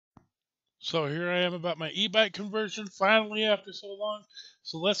So here I am about my e-bike conversion finally after so long.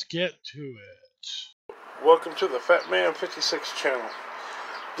 So let's get to it. Welcome to the Fat Man 56 channel.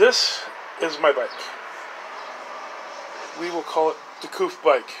 This is my bike. We will call it the Koof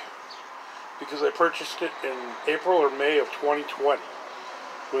bike because I purchased it in April or May of 2020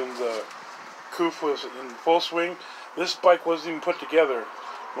 when the Koof was in full swing. This bike wasn't even put together.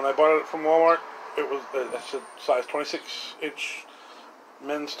 When I bought it from Walmart, it was a size 26-inch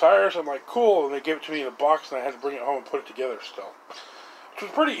men's tires. I'm like, cool, and they gave it to me in a box, and I had to bring it home and put it together still. Which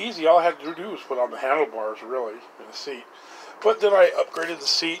was pretty easy. All I had to do was put on the handlebars, really, and the seat. But then I upgraded the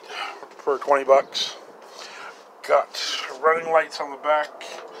seat for 20 bucks. Got running lights on the back,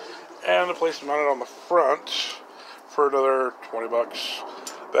 and a place to mount it on the front for another 20 bucks.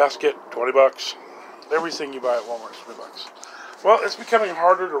 Basket, 20 bucks. Everything you buy at Walmart is 20 bucks. Well, it's becoming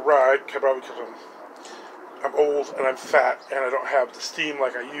harder to ride, probably because I'm old and I'm fat and I don't have the steam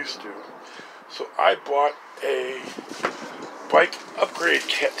like I used to. So I bought a bike upgrade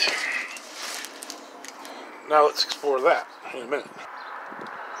kit. Now let's explore that in a minute.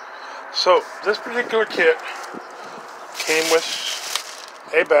 So this particular kit came with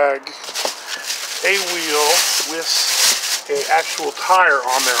a bag, a wheel with an actual tire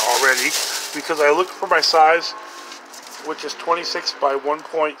on there already because I looked for my size, which is 26 by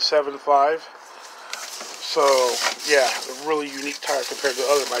 1.75. So, yeah, a really unique tire compared to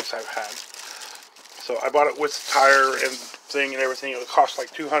other bikes I've had. So I bought it with the tire and thing and everything. It would cost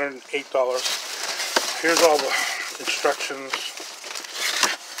like $208. Here's all the instructions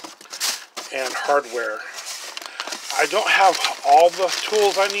and hardware. I don't have all the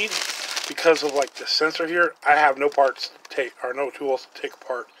tools I need because of like the sensor here. I have no parts to take, or no tools to take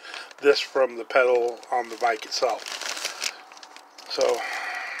apart this from the pedal on the bike itself. So,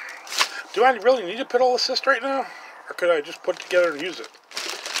 do I really need a pedal assist right now? Or could I just put it together and use it?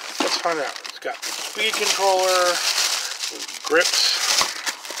 Let's find out. It's got speed controller, grips,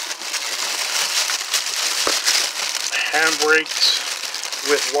 hand brakes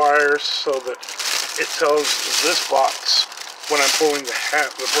with wires so that it tells this box when I'm pulling the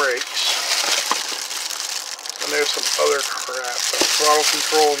brakes. And there's some other crap. Throttle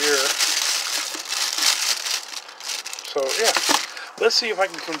control here. So yeah. Let's see if I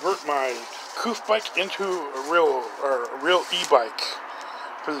can convert my Koof bike into a real e-bike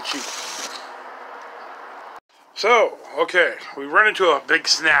for the cheap. So, okay, we run into a big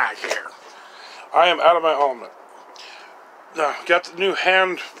snag here. I am out of my element. Now, got the new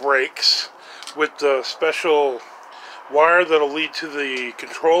hand brakes with the special wire that'll lead to the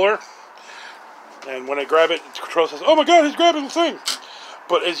controller. And when I grab it, the controller says, "Oh my God, he's grabbing the thing!"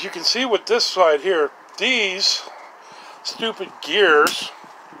 But as you can see with this side here, these stupid gears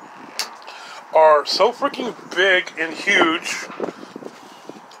are so freaking big and huge,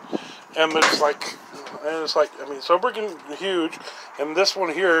 and it's like, I mean, so freaking huge, and this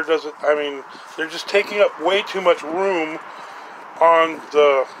one here doesn't, I mean, they're just taking up way too much room on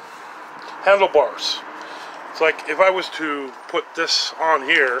the handlebars. It's like if I was to put this on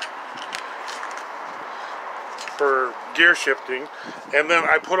here for gear shifting, and then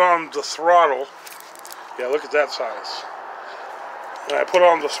I put on the throttle, yeah, look at that size. And I put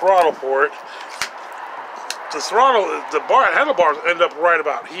on the throttle for it. The throttle, the handlebars end up right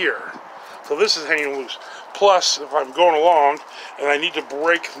about here. So this is hanging loose. Plus, if I'm going along and I need to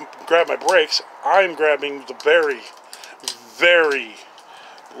grab my brakes, I'm grabbing the very, very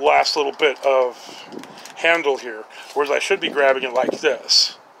last little bit of handle here. Whereas I should be grabbing it like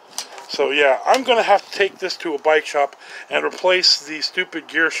this. So yeah, I'm going to have to take this to a bike shop and replace these stupid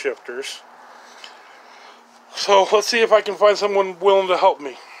gear shifters. So let's see if I can find someone willing to help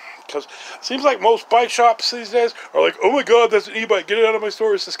me. Because it seems like most bike shops these days are like, "Oh my God, that's an e-bike, get it out of my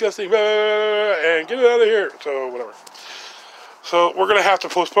store, it's disgusting, and get it out of here." So whatever. So we're going to have to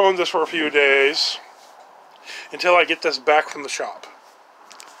postpone this for a few days until I get this back from the shop.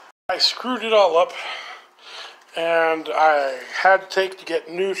 I screwed it all up, and I had to get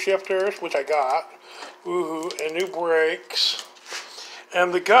new shifters, which I got, woohoo, and new brakes.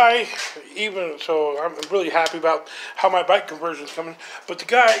 And the guy, even, so I'm really happy about how my bike conversion is coming, but the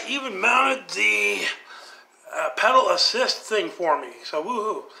guy even mounted the pedal assist thing for me, so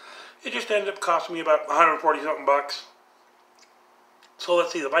woohoo. It just ended up costing me about 140 something bucks. So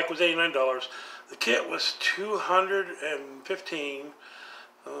let's see, the bike was $89, the kit was $215,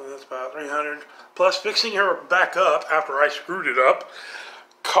 that's about $300, plus fixing her back up after I screwed it up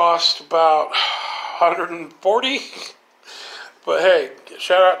cost about $140. But hey,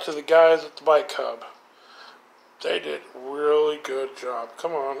 shout out to the guys at the Bike Hub. They did a really good job.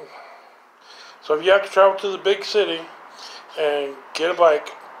 Come on. So if you have to travel to the big city and get a bike,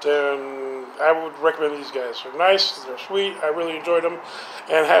 then I would recommend these guys. They're nice, they're sweet, I really enjoyed them,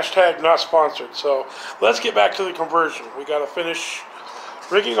 and hashtag not sponsored. So let's get back to the conversion. We got to finish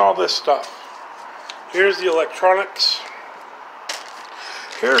rigging all this stuff. Here's the electronics.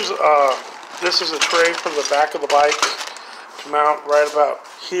 Here's this is a tray for the back of the bike to mount right about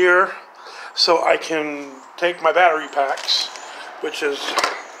here, so I can take my battery packs, which is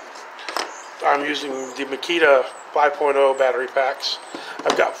I'm using the Makita 5.0 battery packs.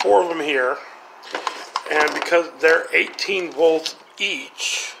 I've got 4 of them here, and because they're 18 volts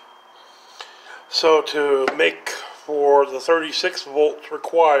each, so to make for the 36 volts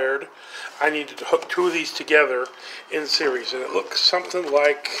required, I needed to hook 2 of these together in series, and it looks something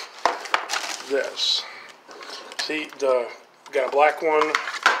like this. See, got a black one,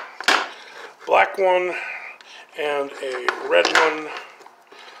 and a red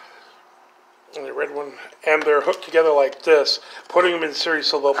one, and they're hooked together like this, putting them in series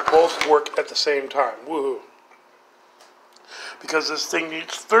so they'll both work at the same time. Woohoo! Because this thing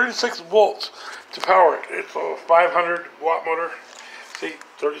needs 36 volts to power it. It's a 500 watt motor. See,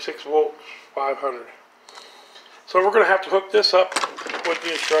 36 volts, 500. So we're going to have to hook this up with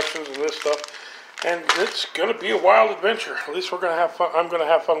the instructions and this stuff, and it's going to be a wild adventure. At least we're going to have fun. I'm going to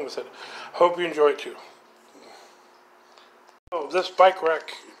have fun with it. Hope you enjoy it too. Oh, this bike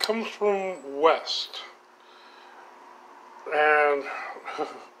rack comes from West, and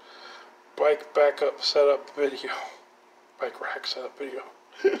bike backup setup video. Bike rack setup video.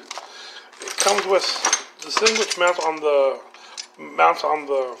 It comes with this thing which mounts on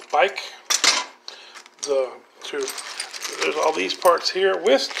the bike. There's all these parts here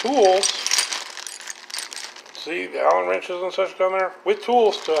with tools. See the Allen wrenches and such down there with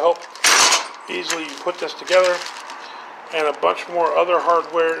tools to help easily put this together, and a bunch more other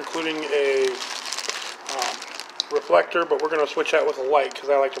hardware, including a reflector. But we're going to switch out with a light because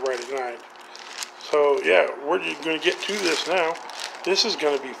I like to ride at night. So yeah, we're just going to get to this now. This is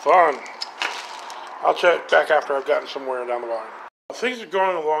going to be fun. I'll check back after I've gotten somewhere down the line. Things are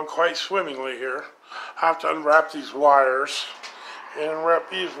going along quite swimmingly here. I have to unwrap these wires, and unwrap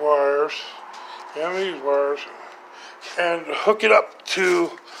these wires, and these wires, and hook it up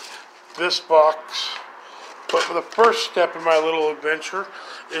to this box. But the first step in my little adventure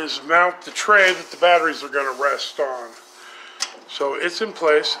is mount the tray that the batteries are going to rest on. So it's in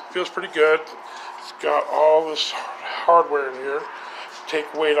place. It feels pretty good. It's got all this hardware in here to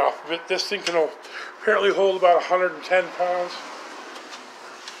take weight off of it. This thing can apparently hold about 110 pounds.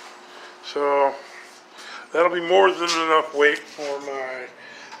 So that'll be more than enough weight for my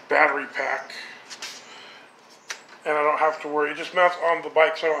battery pack. And I don't have to worry. It just mounts on the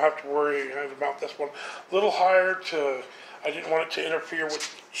bike, so I don't have to worry. I have to mount this one a little higher I didn't want it to interfere with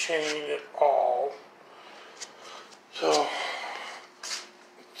the chain at all. So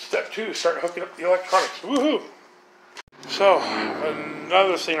step 2, start hooking up the electronics. Woohoo! So,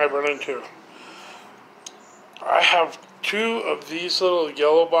 another thing I run into. I have 2 of these little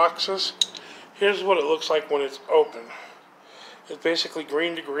yellow boxes. Here's what it looks like when it's open. It's basically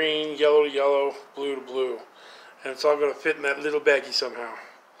green to green, yellow to yellow, blue to blue. And it's all going to fit in that little baggie somehow.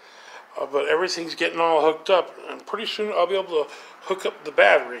 But everything's getting all hooked up, and pretty soon I'll be able to hook up the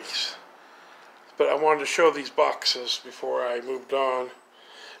batteries. But I wanted to show these boxes before I moved on.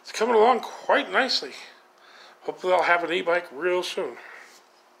 It's coming along quite nicely. Hopefully I'll have an e-bike real soon.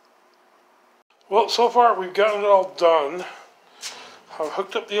 Well, so far we've gotten it all done. I've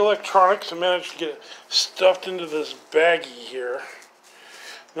hooked up the electronics and managed to get it stuffed into this baggie here.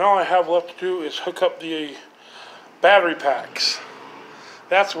 Now all I have left to do is hook up the battery packs.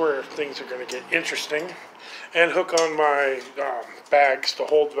 That's where things are going to get interesting. And hook on my bags to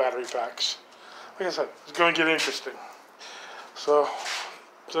hold the battery packs. Like I said, it's going to get interesting. So,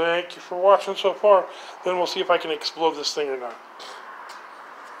 thank you for watching so far. Then we'll see if I can explode this thing or not.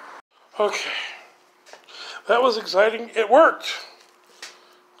 Okay. That was exciting. It worked.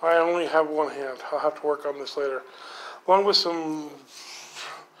 I only have one hand. I'll have to work on this later. Along with some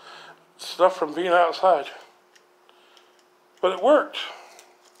stuff from being outside. But it worked.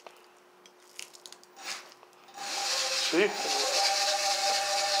 See?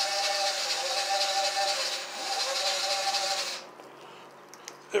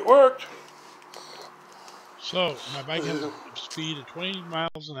 It worked. So, my bike has a speed of 20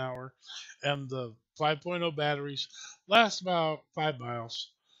 miles an hour, and the 5.0 batteries last about 5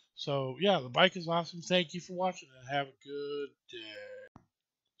 miles. So, yeah, the bike is awesome. Thank you for watching, and have a good day.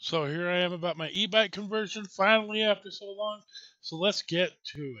 So, here I am about my e-bike conversion, finally after so long. So, let's get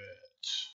to it.